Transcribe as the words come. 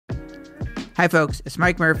Hi folks, it's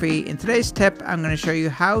Mike Murphy. In today's tip, I'm going to show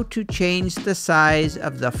you how to change the size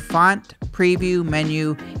of the font preview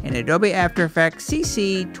menu in Adobe After Effects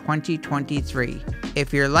CC 2023.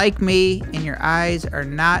 If you're like me and your eyes are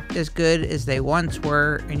not as good as they once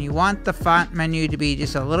were and you want the font menu to be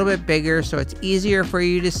just a little bit bigger so it's easier for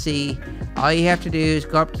you to see, all you have to do is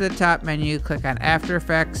go up to the top menu, click on After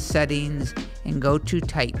Effects Settings, and go to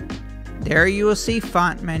Type. There you will see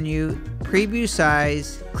Font menu, Preview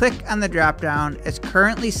Size, click on the drop down. It's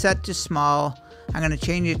currently set to small. I'm going to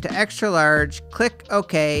change it to extra large, click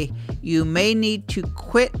OK. You may need to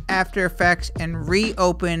quit After Effects and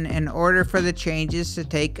reopen in order for the changes to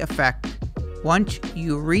take effect. Once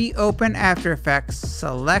you reopen After Effects,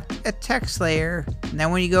 select a text layer, and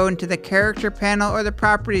then when you go into the character panel or the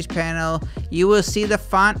properties panel, you will see the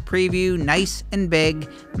font preview nice and big.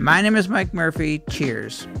 My name is Mike Murphy.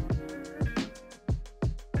 Cheers.